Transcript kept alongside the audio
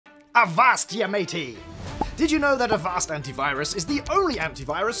Avast, ya matey! Did you know that Avast Antivirus is the only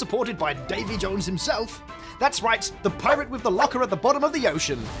antivirus supported by Davy Jones himself? That's right, the pirate with the locker at the bottom of the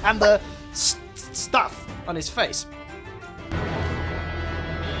ocean, and the stuff on his face.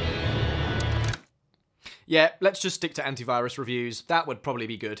 Yeah, let's just stick to antivirus reviews, that would probably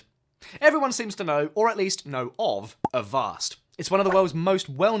be good. Everyone seems to know, or at least know of, Avast. It's one of the world's most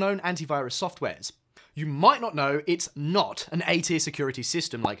well-known antivirus softwares. You might not know it's not an A-tier security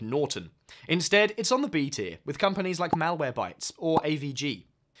system like Norton. Instead, it's on the B tier, with companies like Malwarebytes or AVG.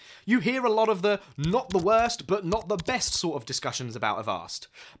 You hear a lot of the not the worst, but not the best sort of discussions about Avast.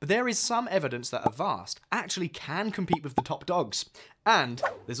 But there is some evidence that Avast actually can compete with the top dogs. And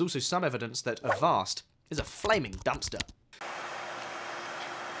there's also some evidence that Avast is a flaming dumpster.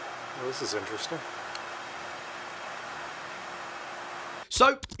 Well, this is interesting.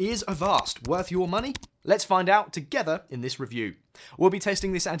 So, is Avast worth your money? Let's find out together in this review. We'll be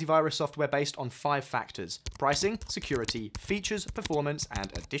testing this antivirus software based on 5 factors: pricing, security, features, performance,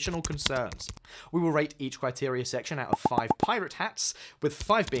 and additional concerns. We will rate each criteria section out of 5 pirate hats, with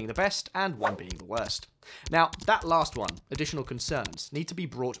 5 being the best and 1 being the worst. Now, that last one, additional concerns, need to be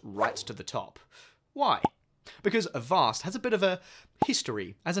brought right to the top. Why? Because Avast has a bit of a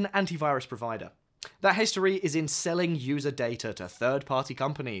history as an antivirus provider. That history is in selling user data to third-party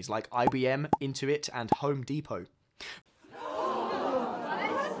companies like IBM, Intuit, and Home Depot. You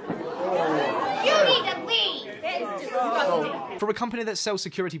need to leave! That is disgusting. For a company that sells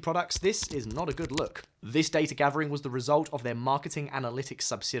security products, this is not a good look. This data gathering was the result of their marketing analytics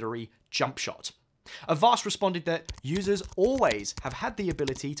subsidiary, JumpShot. Avast responded that users always have had the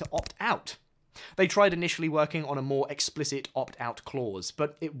ability to opt out. They tried initially working on a more explicit opt-out clause,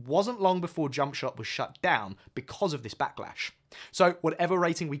 but it wasn't long before JumpShot was shut down because of this backlash. So whatever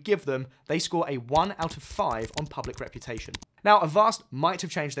rating we give them, they score a 1 out of 5 on public reputation. Now, Avast might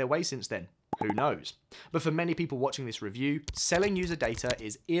have changed their way since then. Who knows? But for many people watching this review, selling user data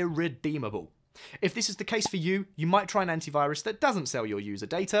is irredeemable. If this is the case for you, you might try an antivirus that doesn't sell your user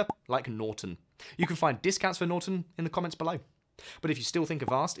data, like Norton. You can find discounts for Norton in the comments below. But if you still think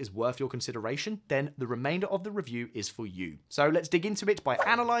Avast is worth your consideration, then the remainder of the review is for you. So let's dig into it by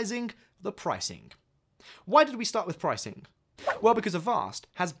analysing the pricing. Why did we start with pricing? Well, because Avast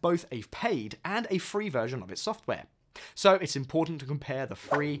has both a paid and a free version of its software. So it's important to compare the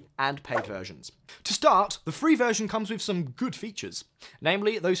free and paid versions. To start, the free version comes with some good features.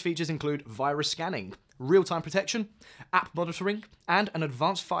 Namely, those features include virus scanning, real-time protection, app monitoring, and an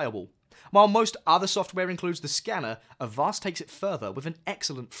advanced firewall. While most other software includes the scanner, Avast takes it further with an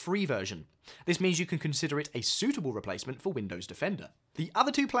excellent free version. This means you can consider it a suitable replacement for Windows Defender. The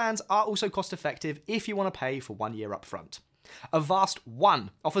other 2 plans are also cost-effective if you want to pay for 1 year upfront. Avast One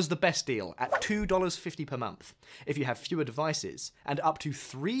offers the best deal at $2.50 per month if you have fewer devices, and up to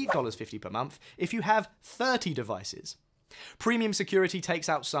 $3.50 per month if you have 30 devices. Premium Security takes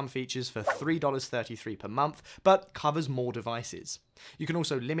out some features for $3.33 per month, but covers more devices. You can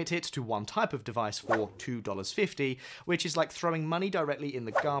also limit it to 1 type of device for $2.50, which is like throwing money directly in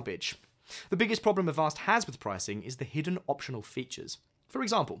the garbage. The biggest problem Avast has with pricing is the hidden optional features. For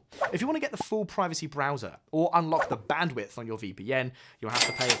example, if you want to get the full privacy browser, or unlock the bandwidth on your VPN, you'll have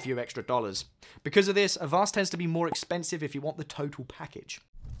to pay a few extra dollars. Because of this, Avast tends to be more expensive if you want the total package.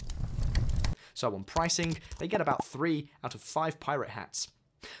 So on pricing, they get about 3 out of 5 pirate hats.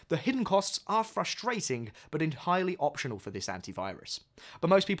 The hidden costs are frustrating, but entirely optional for this antivirus. But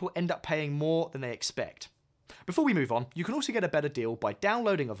most people end up paying more than they expect. Before we move on, you can also get a better deal by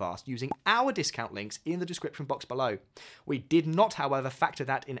downloading Avast using our discount links in the description box below. We did not, however, factor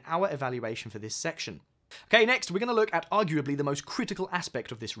that in our evaluation for this section. Okay, next we're going to look at arguably the most critical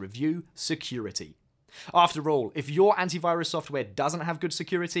aspect of this review, security. After all, if your antivirus software doesn't have good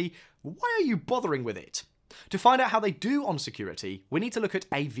security, why are you bothering with it? To find out how they do on security, we need to look at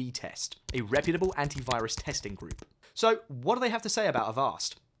AV-Test, a reputable antivirus testing group. So, what do they have to say about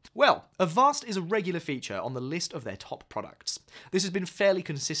Avast? Well, Avast is a regular feature on the list of their top products. This has been fairly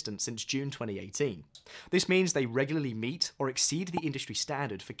consistent since June 2018. This means they regularly meet or exceed the industry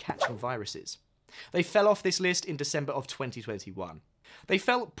standard for catching viruses. They fell off this list in December of 2021. They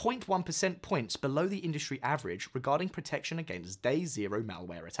fell 0.1% points below the industry average regarding protection against Day Zero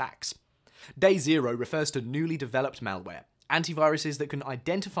malware attacks. Day Zero refers to newly developed malware. Antiviruses that can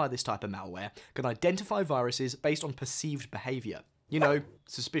identify this type of malware can identify viruses based on perceived behavior. You know,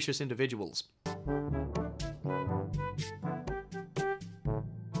 suspicious individuals.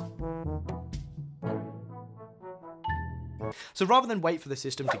 So rather than wait for the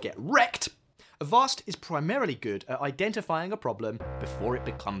system to get wrecked, Avast is primarily good at identifying a problem before it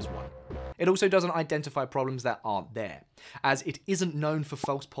becomes one. It also doesn't identify problems that aren't there, as it isn't known for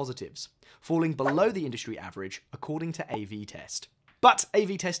false positives, falling below the industry average according to AV Test. But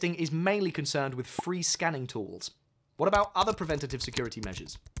AV testing is mainly concerned with free scanning tools. What about other preventative security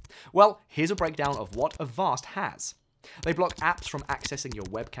measures? Well, here's a breakdown of what Avast has. They block apps from accessing your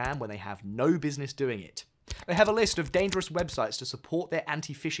webcam when they have no business doing it. They have a list of dangerous websites to support their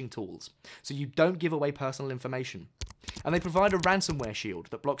anti-phishing tools, so you don't give away personal information. And they provide a ransomware shield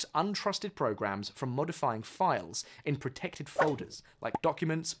that blocks untrusted programs from modifying files in protected folders, like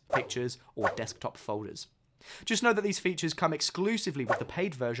documents, pictures, or desktop folders. Just know that these features come exclusively with the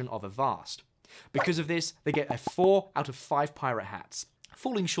paid version of Avast. Because of this, they get a 4 out of 5 pirate hats,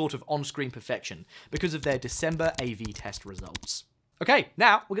 falling short of on-screen perfection because of their December AV test results. Okay,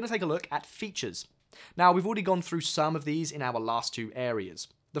 now we're going to take a look at features. Now, we've already gone through some of these in our last 2 areas.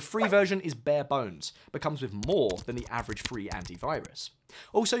 The free version is bare bones, but comes with more than the average free antivirus.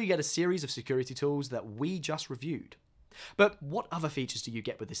 Also, you get a series of security tools that we just reviewed. But what other features do you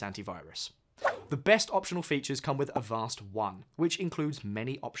get with this antivirus? The best optional features come with Avast One, which includes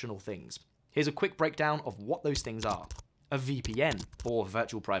many optional things. Here's a quick breakdown of what those things are. A VPN, or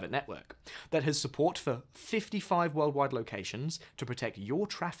virtual private network, that has support for 55 worldwide locations to protect your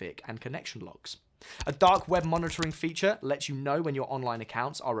traffic and connection logs. A dark web monitoring feature lets you know when your online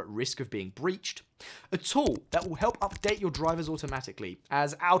accounts are at risk of being breached. A tool that will help update your drivers automatically,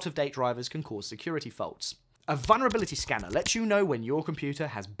 as out-of-date drivers can cause security faults. A vulnerability scanner lets you know when your computer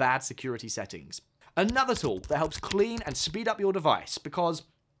has bad security settings. Another tool that helps clean and speed up your device because,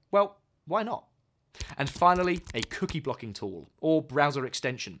 well, why not? And finally, a cookie blocking tool, or browser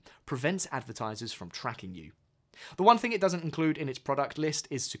extension, prevents advertisers from tracking you. The one thing it doesn't include in its product list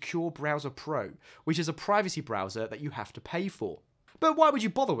is Secure Browser Pro, which is a privacy browser that you have to pay for. But why would you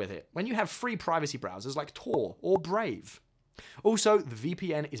bother with it when you have free privacy browsers like Tor or Brave? Also, the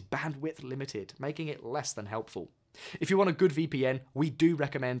VPN is bandwidth limited, making it less than helpful. If you want a good VPN, we do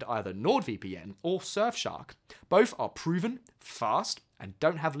recommend either NordVPN or Surfshark. Both are proven, fast, and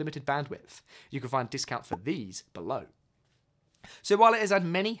don't have limited bandwidth. You can find discount for these below. So while it has had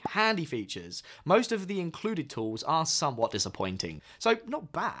many handy features, most of the included tools are somewhat disappointing. So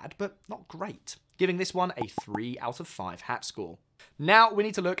not bad, but not great, giving this one a 3 out of 5 hat score. Now we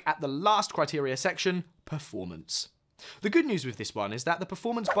need to look at the last criteria section, performance. The good news with this one is that the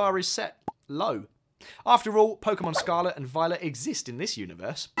performance bar is set low. After all, Pokemon Scarlet and Violet exist in this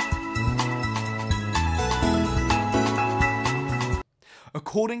universe.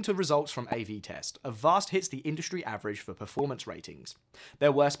 According to results from AV Test, Avast hits the industry average for performance ratings.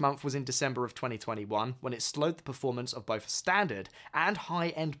 Their worst month was in December of 2021, when it slowed the performance of both standard and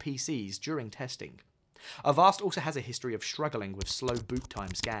high-end PCs during testing. Avast also has a history of struggling with slow boot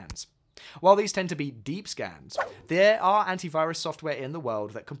time scans. While these tend to be deep scans, there are antivirus software in the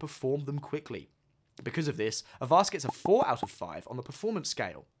world that can perform them quickly. Because of this, Avast gets a 4 out of 5 on the performance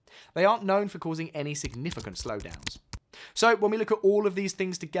scale. They aren't known for causing any significant slowdowns. So when we look at all of these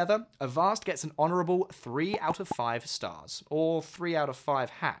things together, Avast gets an honourable 3 out of 5 stars, or 3 out of 5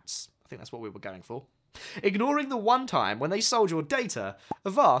 hats. I think that's what we were going for. Ignoring the one time when they sold your data,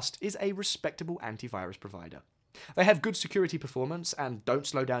 Avast is a respectable antivirus provider. They have good security performance and don't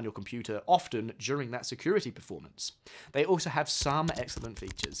slow down your computer often during that security performance. They also have some excellent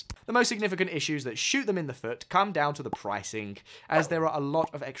features. The most significant issues that shoot them in the foot come down to the pricing, as there are a lot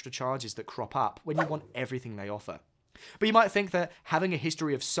of extra charges that crop up when you want everything they offer. But you might think that having a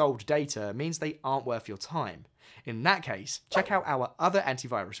history of sold data means they aren't worth your time. In that case, check out our other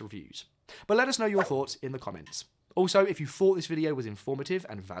antivirus reviews. But let us know your thoughts in the comments. Also, if you thought this video was informative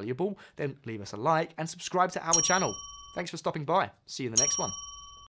and valuable, then leave us a like and subscribe to our channel. Thanks for stopping by. See you in the next one.